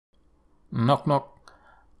Knock knock.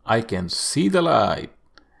 I can see the light.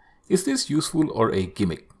 Is this useful or a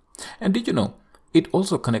gimmick? And did you know, it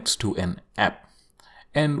also connects to an app.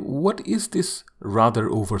 And what is this rather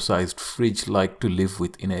oversized fridge like to live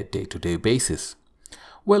with in a day-to-day basis?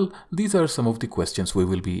 Well, these are some of the questions we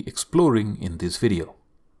will be exploring in this video.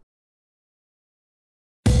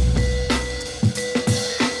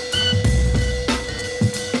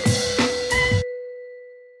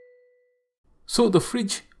 So the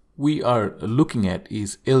fridge we are looking at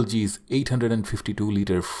is LG's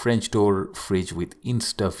 852-liter French door fridge with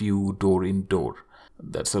Instaview door in door.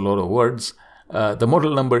 That's a lot of words. The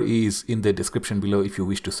model number is in the description below if you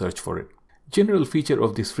wish to search for it. General feature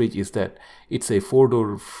of this fridge is that it's a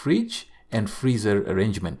 4-door fridge and freezer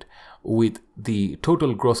arrangement with the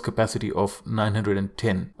total gross capacity of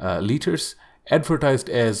 910 liters, advertised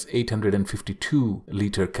as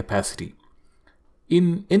 852-liter capacity.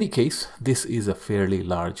 In any case, this is a fairly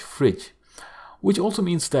large fridge, which also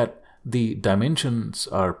means that the dimensions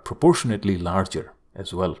are proportionately larger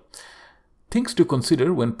as well. Things to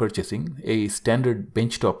consider when purchasing: a standard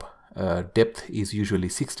benchtop depth is usually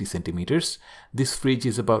 60 centimeters. This fridge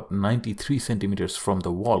is about 93 centimeters from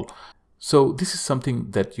the wall. So this is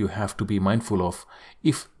something that you have to be mindful of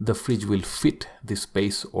if the fridge will fit this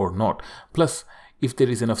space or not. Plus, if there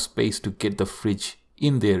is enough space to get the fridge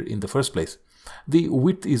in there in the first place. The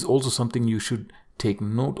width is also something you should take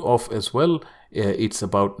note of as well. It's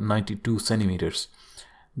about 92 centimeters.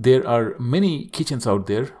 There are many kitchens out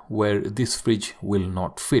there where this fridge will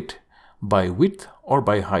not fit by width or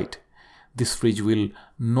by height. This fridge will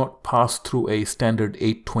not pass through a standard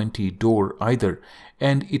 820 door either,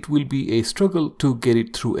 and it will be a struggle to get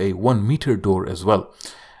it through a 1-meter door as well.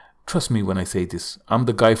 Trust me when I say this. I'm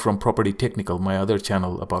the guy from Property Technical, my other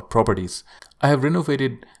channel about properties. I have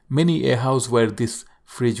renovated many a house where this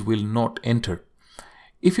fridge will not enter.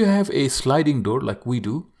 If you have a sliding door like we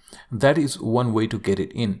do, that is one way to get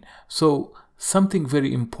it in. So something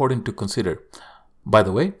very important to consider. By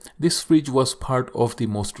the way, this fridge was part of the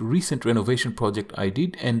most recent renovation project I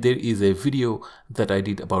did, and there is a video that I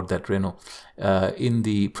did about that reno in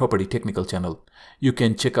the Property Technical channel. You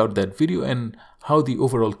can check out that video and how the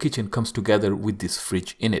overall kitchen comes together with this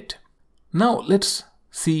fridge in it. Now let's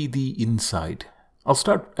see the inside. I'll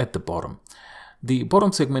start at the bottom. The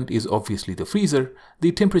bottom segment is obviously the freezer.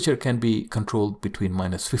 The temperature can be controlled between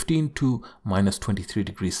 -15 to -23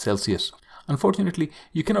 degrees Celsius. Unfortunately,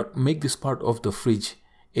 you cannot make this part of the fridge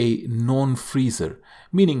a non-freezer,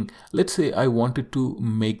 meaning let's say I wanted to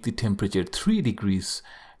make the temperature 3 degrees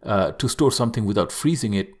to store something without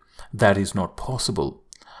freezing it. That is not possible.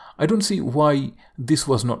 I don't see why this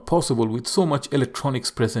was not possible with so much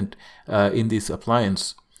electronics present in this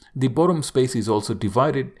appliance. The bottom space is also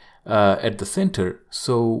divided at the center,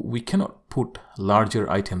 so we cannot put larger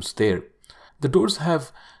items there. The doors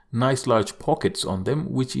have nice large pockets on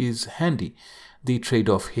them, which is handy. The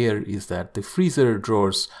trade-off here is that the freezer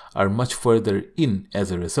drawers are much further in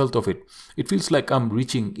as a result of it. It feels like I'm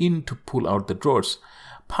reaching in to pull out the drawers.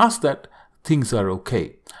 Past that, things are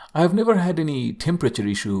okay. I have never had any temperature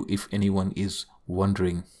issue, if anyone is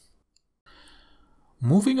wondering.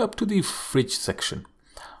 Moving up to the fridge section.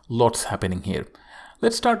 Lots happening here.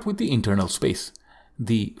 Let's start with the internal space.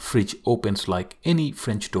 The fridge opens like any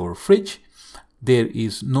French door fridge. There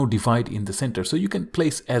is no divide in the center, so you can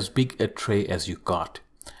place as big a tray as you got.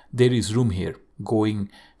 There is room here, going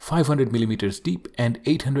 500 millimeters deep and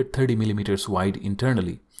 830 millimeters wide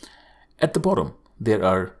internally. At the bottom, there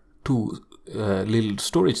are two little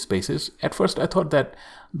storage spaces. At first, I thought that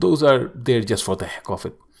those are there just for the heck of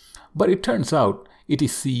it. But it turns out it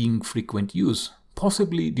is seeing frequent use,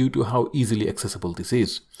 possibly due to how easily accessible this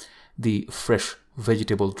is. The fresh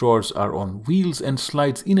vegetable drawers are on wheels and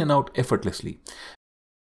slides in and out effortlessly.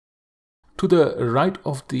 To the right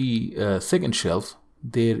of the second shelf,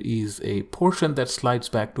 there is a portion that slides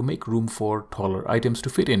back to make room for taller items to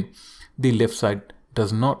fit in. The left side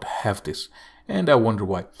does not have this, and I wonder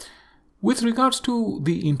why. With regards to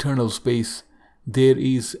the internal space, there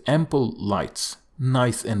is ample lights,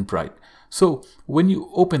 nice and bright. So when you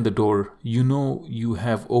open the door, you know you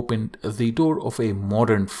have opened the door of a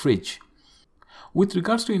modern fridge. With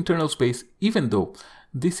regards to internal space, even though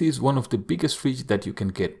this is one of the biggest fridge that you can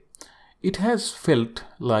get, it has felt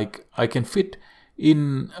like I can fit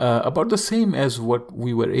in about the same as what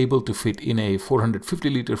we were able to fit in a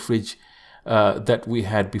 450-liter fridge that we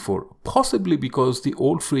had before. Possibly because the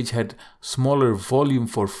old fridge had smaller volume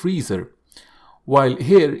for freezer, while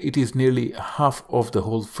here it is nearly half of the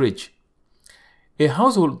whole fridge. A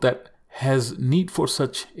household that has need for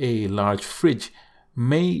such a large fridge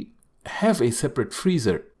may have a separate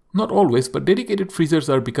freezer, Not always, but dedicated freezers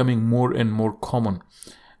are becoming more and more common,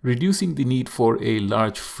 reducing the need for a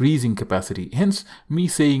large freezing capacity. Hence, me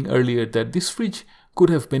saying earlier that this fridge could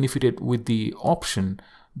have benefited with the option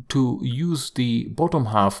to use the bottom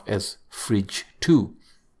half as fridge 2.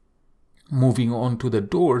 Moving on to the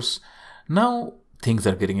doors, now things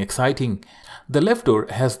are getting exciting. The left door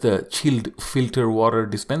has the chilled filter water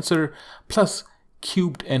dispenser plus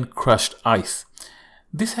cubed and crushed ice.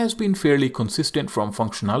 This has been fairly consistent from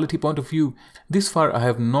functionality point of view. This far I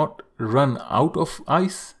have not run out of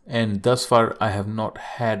ice, and thus far I have not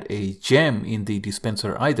had a jam in the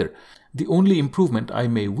dispenser either. The only improvement I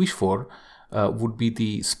may wish for would be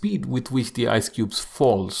the speed with which the ice cubes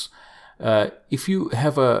falls. If you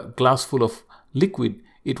have a glass full of liquid,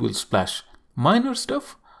 it will splash. Minor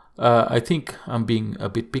stuff, I think I'm being a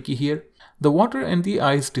bit picky here. The water and the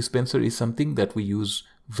ice dispenser is something that we use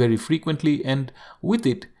very frequently, and with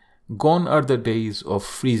it, gone are the days of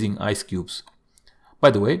freezing ice cubes.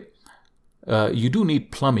 By the way, you do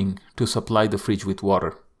need plumbing to supply the fridge with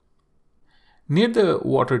water. Near the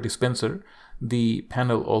water dispenser, the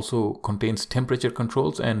panel also contains temperature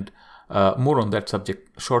controls, and more on that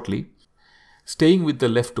subject shortly. Staying with the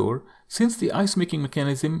left door, since the ice making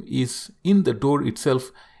mechanism is in the door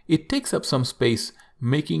itself, it takes up some space,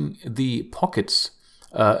 making the pockets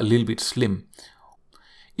a little bit slim.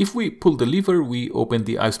 If we pull the lever, we open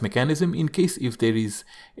the ice mechanism in case if there is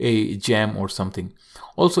a jam or something.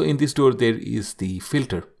 Also in this door there is the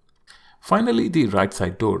filter. Finally, the right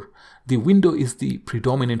side door. The window is the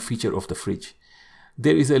predominant feature of the fridge.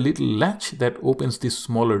 There is a little latch that opens this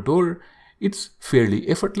smaller door. It's fairly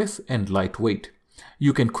effortless and lightweight.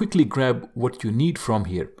 You can quickly grab what you need from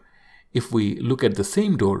here. If we look at the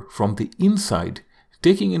same door from the inside,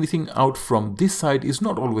 taking anything out from this side is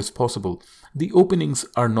not always possible. The openings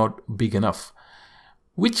are not big enough,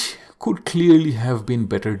 which could clearly have been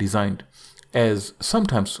better designed, as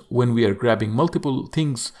sometimes when we are grabbing multiple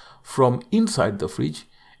things from inside the fridge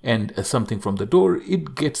and something from the door,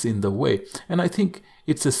 it gets in the way, and I think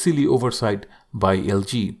it's a silly oversight by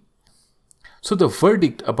LG. So the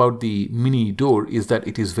verdict about the mini door is that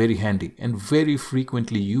it is very handy and very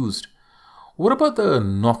frequently used. What about the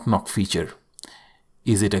knock-knock feature?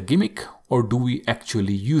 Is it a gimmick or do we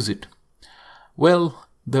actually use it? Well,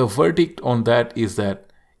 the verdict on that is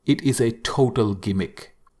that it is a total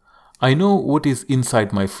gimmick. I know what is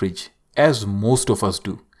inside my fridge, as most of us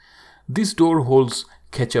do. This door holds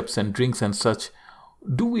ketchups and drinks and such.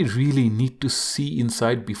 Do we really need to see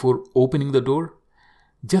inside before opening the door?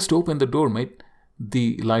 Just open the door, mate.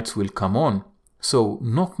 The lights will come on. So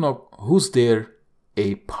knock knock, who's there?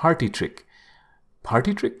 A party trick.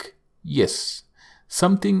 Party trick? Yes.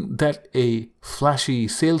 Something that a flashy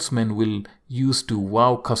salesman will use to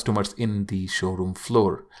wow customers in the showroom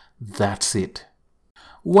floor. That's it.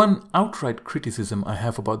 One outright criticism I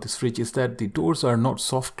have about this fridge is that the doors are not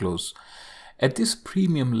soft close. At this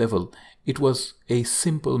premium level, it was a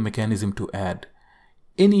simple mechanism to add.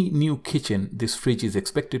 Any new kitchen this fridge is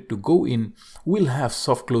expected to go in will have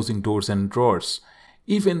soft closing doors and drawers.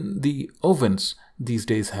 Even the ovens these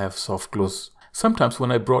days have soft close. Sometimes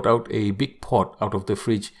when I brought out a big pot out of the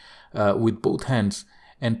fridge with both hands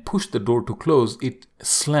and pushed the door to close, it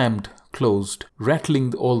slammed closed,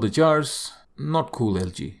 rattling all the jars. Not cool,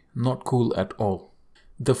 LG. Not cool at all.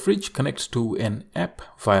 The fridge connects to an app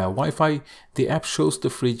via Wi-Fi. The app shows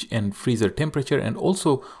the fridge and freezer temperature and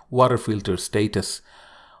also water filter status.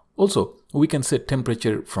 Also, we can set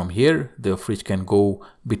temperature from here. The fridge can go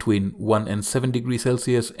between 1 and 7 degrees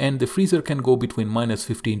Celsius and the freezer can go between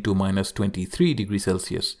 -15 to -23 degrees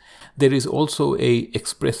Celsius. There is also a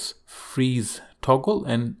express freeze toggle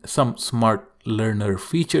and some smart learner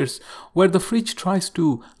features where the fridge tries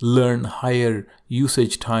to learn higher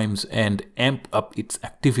usage times and amp up its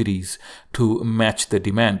activities to match the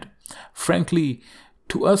demand. Frankly,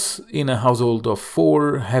 to us in a household of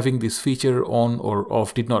 4, having this feature on or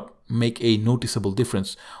off did not make a noticeable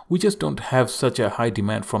difference. We just don't have such a high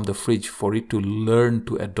demand from the fridge for it to learn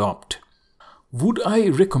to adopt. Would I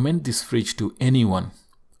recommend this fridge to anyone?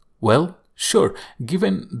 Well, sure,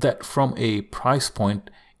 given that from a price point,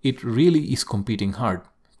 it really is competing hard.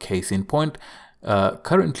 Case in point,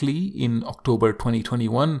 currently in October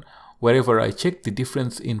 2021, wherever I check, the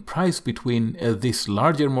difference in price between this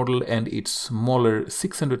larger model and its smaller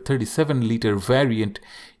 637-liter variant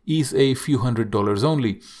is a few $100s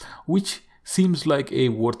only, which seems like a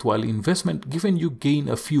worthwhile investment given you gain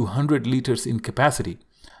a few 100 liters in capacity.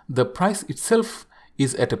 The price itself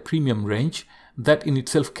is at a premium range that in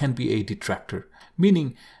itself can be a detractor.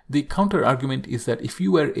 Meaning, the counter argument is that if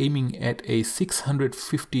you are aiming at a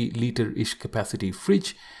 650-liter-ish capacity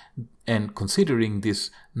fridge, and considering this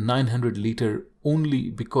 900 liter only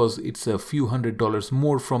because it's a few $100s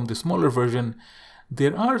more from the smaller version,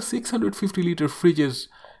 there are 650 liter fridges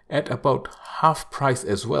at about half price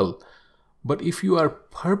as well. But if you are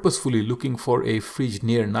purposefully looking for a fridge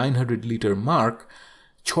near 900 liter mark,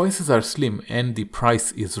 choices are slim and the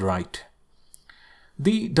price is right.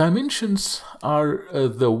 The dimensions are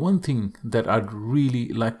the one thing that I'd really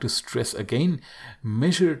like to stress again.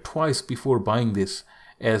 Measure twice before buying this,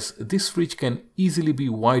 as this fridge can easily be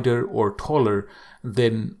wider or taller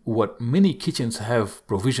than what many kitchens have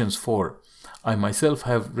provisions for. I myself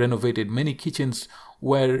have renovated many kitchens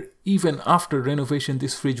where even after renovation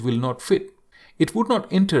this fridge will not fit. It would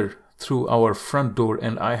not enter through our front door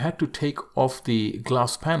and I had to take off the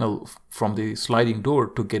glass panel from the sliding door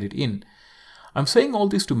to get it in. I'm saying all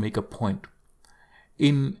this to make a point.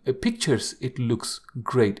 In pictures it looks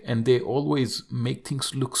great and they always make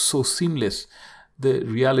things look so seamless. The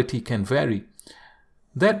reality can vary.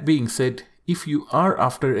 That being said, if you are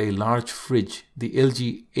after a large fridge, the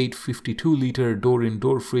LG 852 liter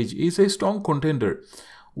door-in-door fridge is a strong contender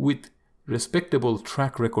with respectable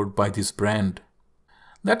track record by this brand.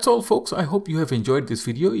 That's all folks. I hope you have enjoyed this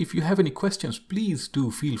video. If you have any questions, please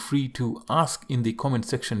do feel free to ask in the comment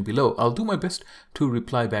section below. I'll do my best to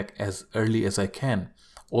reply back as early as I can.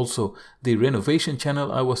 Also, the renovation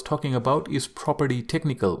channel I was talking about is Property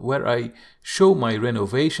Technical, where I show my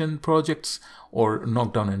renovation projects or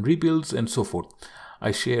knockdown and rebuilds and so forth.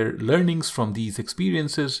 I share learnings from these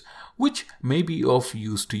experiences which may be of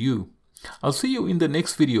use to you. I'll see you in the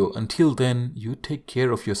next video. Until then, you take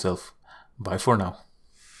care of yourself. Bye for now.